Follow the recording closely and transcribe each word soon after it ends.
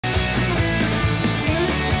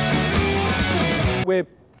we're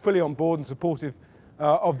fully on board and supportive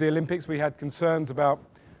of the Olympics. We had concerns about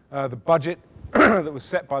the budget that was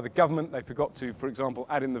set by the government. They forgot to, for example,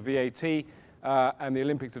 add in the VAT, and the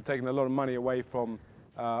Olympics have taken a lot of money away from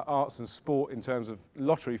arts and sport in terms of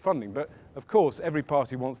lottery funding. But of course, every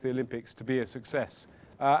party wants the Olympics to be a success,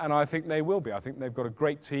 and I think they will be. I think they've got a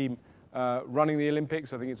great team running the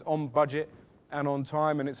Olympics. I think it's on budget and on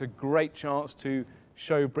time, and it's a great chance to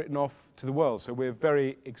show Britain off to the world. So we're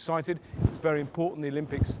very excited. It's very important the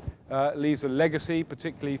Olympics leaves a legacy,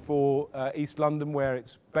 particularly for East London, where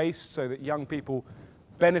it's based, so that young people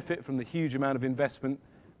benefit from the huge amount of investment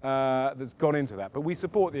that's gone into that. But we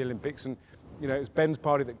support the Olympics, and you know, it's Ben's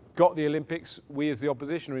party that got the Olympics. We as the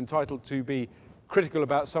opposition are entitled to be critical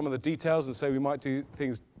about some of the details and say we might do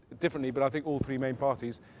things differently, but I think all three main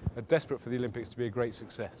parties are desperate for the Olympics to be a great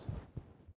success.